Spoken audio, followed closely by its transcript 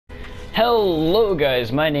Hello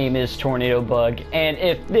guys, my name is TornadoBugg, and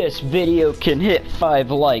if this video can hit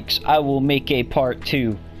 5 likes, I will make a part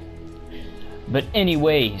 2. But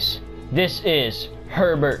anyways, this is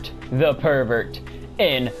Herbert the pervert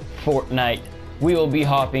in Fortnite. We will be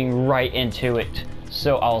hopping right into it,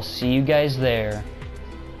 so I'll see you guys there.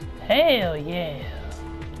 Hell yeah!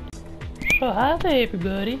 So hi there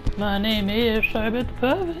everybody, my name is Herbert the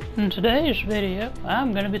pervert. In today's video,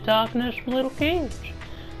 I'm going to be talking to some little kids.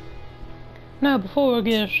 Now before we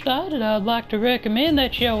get started, I'd like to recommend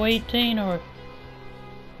that you're 18 or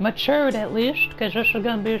matured at least, because this is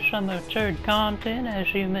going to be some matured content,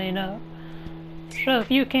 as you may know. So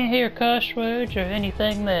if you can't hear cuss words or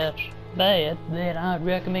anything that's bad, then I'd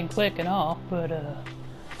recommend clicking off, but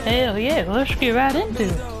hell yeah, let's get right into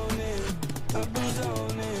it.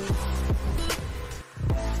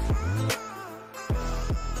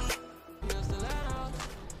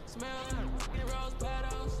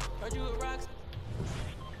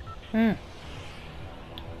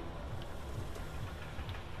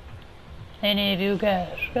 Any of you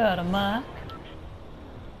guys got a mic?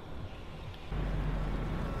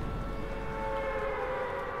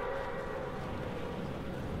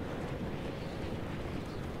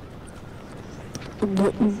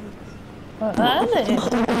 Well, hi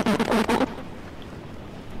there.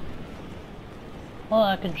 Well,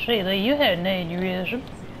 I can see that you had an aneurysm.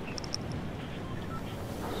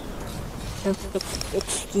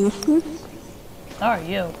 Excuse me? Are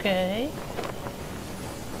you okay?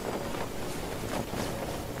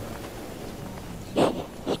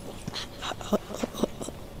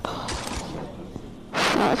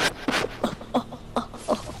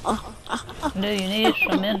 Do you need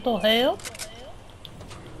some mental help?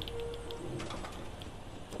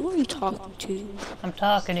 Who are you talking to? I'm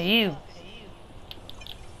talking to you.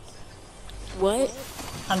 What?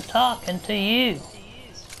 I'm talking to you.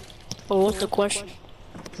 Oh, what's the question?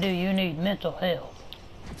 Do you need mental help?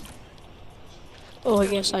 Oh,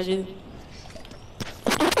 yes, I do.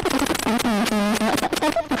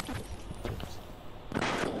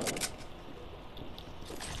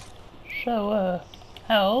 So,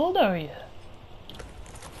 how old are you?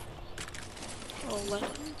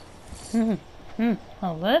 11.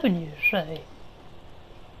 11 you say?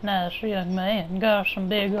 Nice young man, got some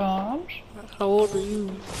big arms. How old are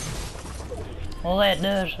you? Well, that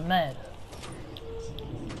doesn't matter.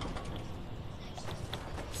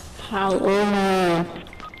 How old are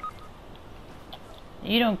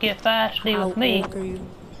you? You don't get feisty with me. How old are you?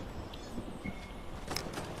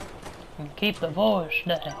 And keep the voice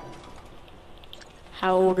down.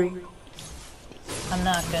 How old are you? I'm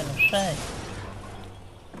not gonna say.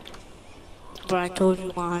 But I told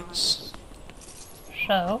you once.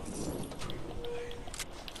 So?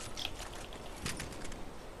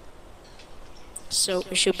 So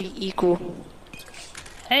it should be equal.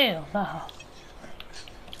 Hell no.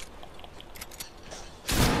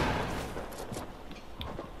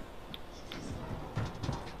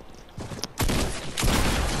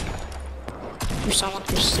 You sound like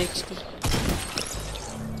you're 60.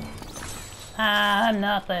 I'm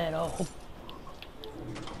not that old.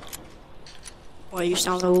 Why you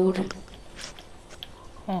sound old?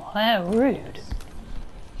 Oh, how rude.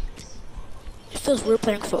 It feels weird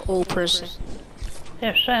playing for an old person.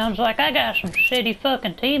 It sounds like I got some shitty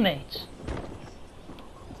fucking teammates.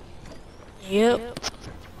 Yep.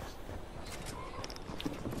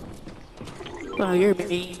 Wow, you're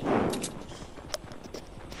mean.